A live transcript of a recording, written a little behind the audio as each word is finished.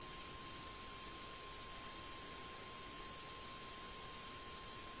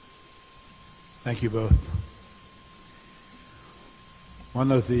Thank you both.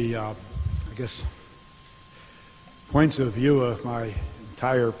 One of the, points of view of my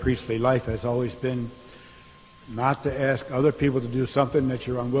entire priestly life has always been not to ask other people to do something that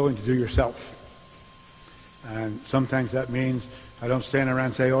you're unwilling to do yourself. And sometimes that means I don't stand around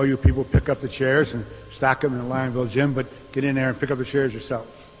and say, oh, you people pick up the chairs and stack them in the Lionville gym, but get in there and pick up the chairs yourself.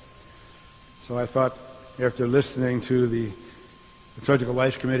 So I thought, after listening to the Liturgical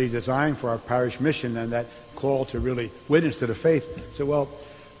Life Committee design for our parish mission and that call to really witness to the faith, I said, well,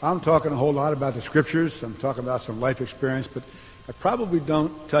 I'm talking a whole lot about the scriptures, I'm talking about some life experience, but I probably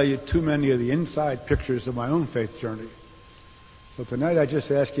don't tell you too many of the inside pictures of my own faith journey. So tonight I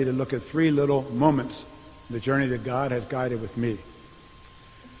just ask you to look at 3 little moments in the journey that God has guided with me.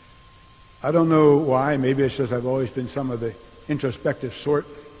 I don't know why, maybe it's just I've always been some of the introspective sort,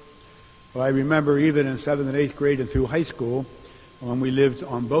 but I remember even in 7th and 8th grade and through high school, when we lived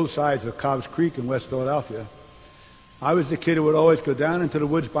on both sides of Cobb's Creek in West Philadelphia, I was the kid who would always go down into the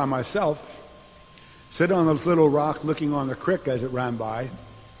woods by myself, sit on this little rock looking on the creek as it ran by,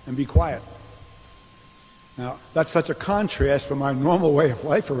 and be quiet. Now, that's such a contrast from my normal way of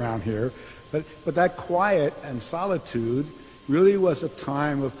life around here, but that quiet and solitude really was a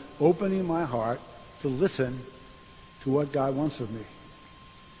time of opening my heart to listen to what God wants of me.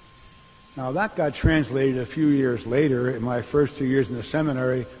 Now, that got translated a few years later in my first 2 years in the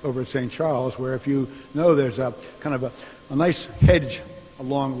seminary over at St. Charles, where, if you know, there's a kind of a nice hedge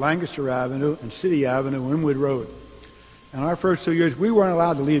along Lancaster Avenue and City Avenue, Wynwood Road. And our first 2 years, we weren't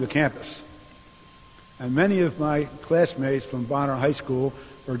allowed to leave the campus. And many of my classmates from Bonner High School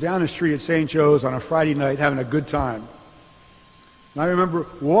were down the street at St. Joe's on a Friday night having a good time. And I remember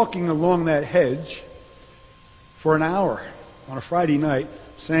walking along that hedge for an hour on a Friday night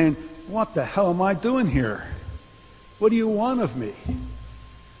saying, what the hell am I doing here? What do you want of me?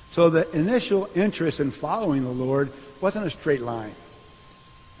 So the initial interest in following the Lord wasn't a straight line.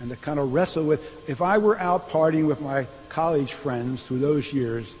 And to kind of wrestle with, if I were out partying with my college friends through those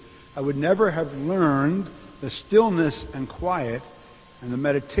years, I would never have learned the stillness and quiet and the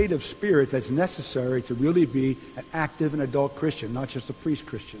meditative spirit that's necessary to really be an active and adult Christian, not just a priest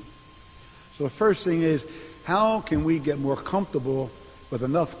Christian. So the first thing is, how can we get more comfortable with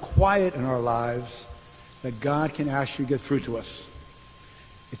enough quiet in our lives that God can actually get through to us?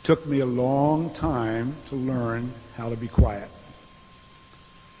 It took me a long time to learn how to be quiet.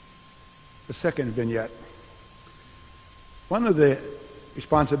 The second vignette. One of the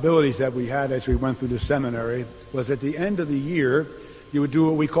responsibilities that we had as we went through the seminary was at the end of the year, you would do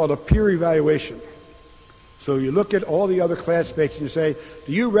what we called a peer evaluation. So you look at all the other classmates and you say,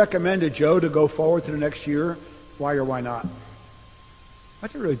 do you recommend to Joe to go forward to the next year? Why or why not?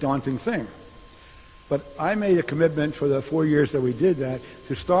 That's a really daunting thing. But I made a commitment for the 4 years that we did that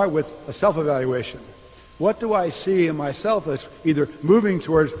to start with a self-evaluation. What do I see in myself as either moving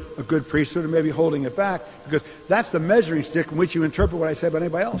towards a good priesthood or maybe holding it back? Because that's the measuring stick in which you interpret what I say about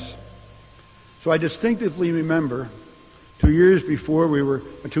anybody else. So I distinctively remember 2 weeks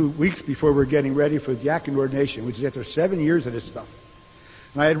before we were getting ready for the diaconate ordination, which is after 7 years of this stuff.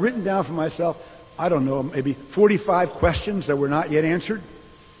 And I had written down for myself, I don't know, maybe 45 questions that were not yet answered.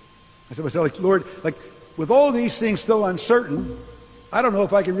 I said to myself, Lord, with all these things still uncertain, I don't know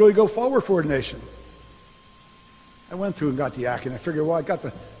if I can really go forward for ordination. I went through and got the diaconate. I figured, well, I got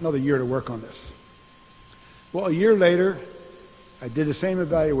another year to work on this. Well, a year later, I did the same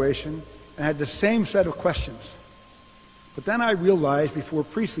evaluation and had the same set of questions. But then I realized before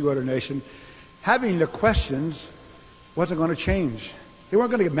priestly ordination, having the questions wasn't going to change. They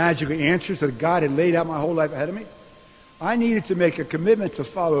weren't going to get magical answers that God had laid out my whole life ahead of me. I needed to make a commitment to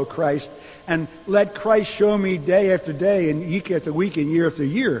follow Christ and let Christ show me day after day and week after week and year after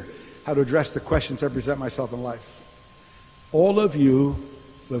year how to address the questions that present myself in life. All of you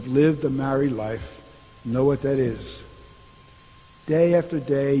who have lived a married life know what that is. Day after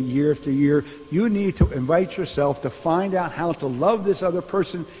day, year after year, you need to invite yourself to find out how to love this other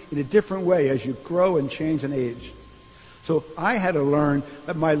person in a different way as you grow and change and age. So I had to learn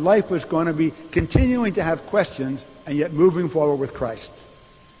that my life was going to be continuing to have questions and yet moving forward with Christ.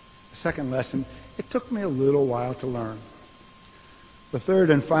 The second lesson, it took me a little while to learn. The third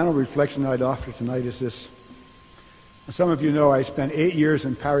and final reflection I'd offer tonight is this. Some of you know I spent 8 years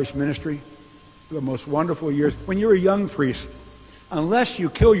in parish ministry, the most wonderful years. When you're a young priest, unless you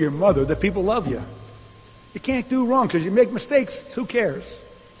kill your mother, the people love you. You can't do wrong because you make mistakes. Who cares?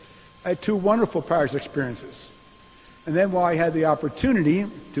 I had 2 wonderful parish experiences. And then while I had the opportunity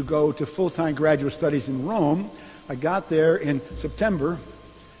to go to full-time graduate studies in Rome, I got there in September.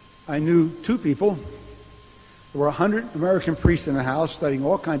 I knew 2 people. There were 100 American priests in the house studying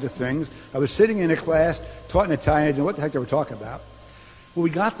all kinds of things. I was sitting in a class, taught in Italian, I didn't know what the heck they were talking about. Well, we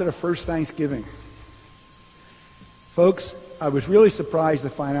got to the first Thanksgiving. Folks, I was really surprised to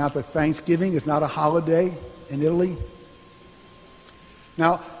find out that Thanksgiving is not a holiday in Italy.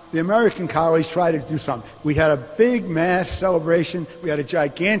 Now, the American colleagues tried to do something. We had a big mass celebration. We had a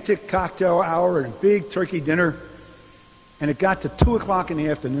gigantic cocktail hour and a big turkey dinner. And it got to 2 o'clock in the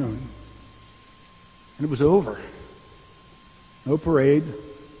afternoon. And it was over. No parade,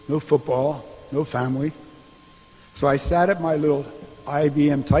 no football, no family. So I sat at my little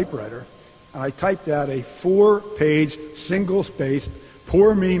IBM typewriter, and I typed out a 4-page, single-spaced,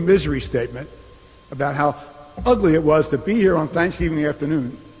 poor me misery statement about how ugly it was to be here on Thanksgiving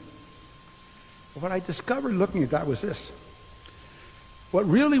afternoon. But what I discovered looking at that was this. What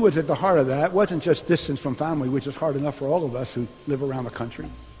really was at the heart of that wasn't just distance from family, which is hard enough for all of us who live around the country.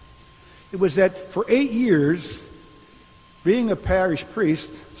 It was that for 8 years, being a parish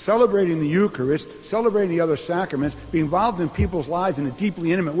priest, celebrating the Eucharist, celebrating the other sacraments, being involved in people's lives in a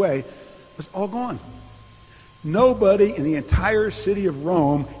deeply intimate way, was all gone. Nobody in the entire city of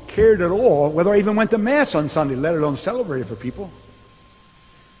Rome cared at all whether I even went to Mass on Sunday, let alone celebrate it for people.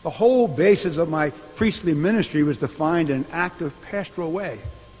 The whole basis of my priestly ministry was defined in an active pastoral way.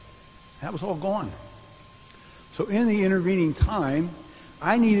 That was all gone. So in the intervening time,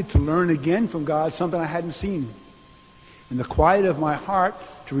 I needed to learn again from God something I hadn't seen. In the quiet of my heart,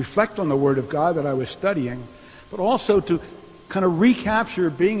 to reflect on the Word of God that I was studying, but also to kind of recapture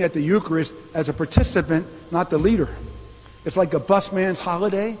being at the Eucharist as a participant, not the leader. It's like a busman's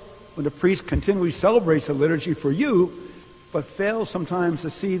holiday when the priest continually celebrates the liturgy for you, but fails sometimes to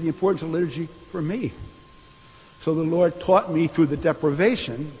see the importance of liturgy for me. So the Lord taught me through the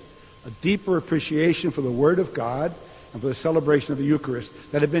deprivation a deeper appreciation for the Word of God and for the celebration of the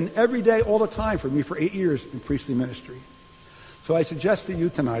Eucharist that had been every day, all the time for me for 8 years in priestly ministry. So I suggest to you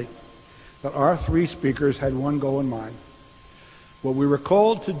tonight that our 3 speakers had one goal in mind. What we were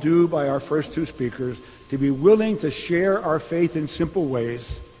called to do by our first 2 speakers, to be willing to share our faith in simple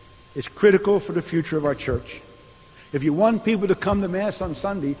ways, is critical for the future of our church. If you want people to come to Mass on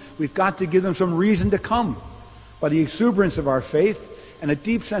Sunday, we've got to give them some reason to come by the exuberance of our faith and a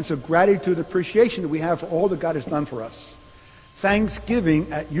deep sense of gratitude and appreciation that we have for all that God has done for us.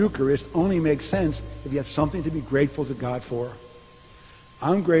 Thanksgiving at Eucharist only makes sense if you have something to be grateful to God for.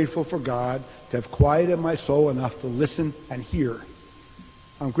 I'm grateful for God to have quieted my soul enough to listen and hear.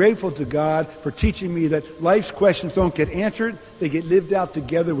 I'm grateful to God for teaching me that life's questions don't get answered, they get lived out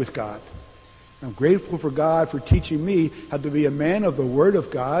together with God. I'm grateful for God for teaching me how to be a man of the Word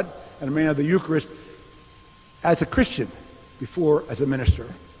of God and a man of the Eucharist as a Christian before as a minister.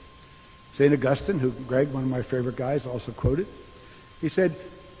 St. Augustine, who Greg, one of my favorite guys, also quoted, he said,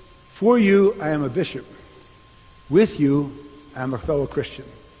 "For you, I am a bishop. With you, I am a fellow Christian."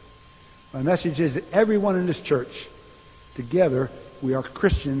 My message is that everyone in this church, together, we are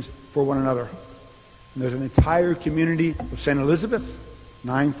Christians for one another. And there's an entire community of St. Elizabeth,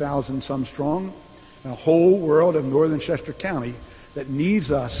 9,000 some strong, and a whole world of northern Chester County that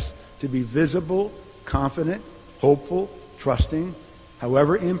needs us to be visible, confident, hopeful, trusting,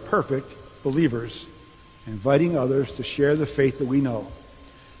 however imperfect, believers, inviting others to share the faith that we know.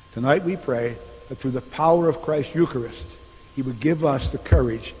 Tonight we pray that through the power of Christ's Eucharist, He would give us the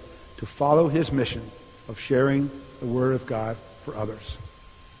courage to follow His mission of sharing the Word of God for others.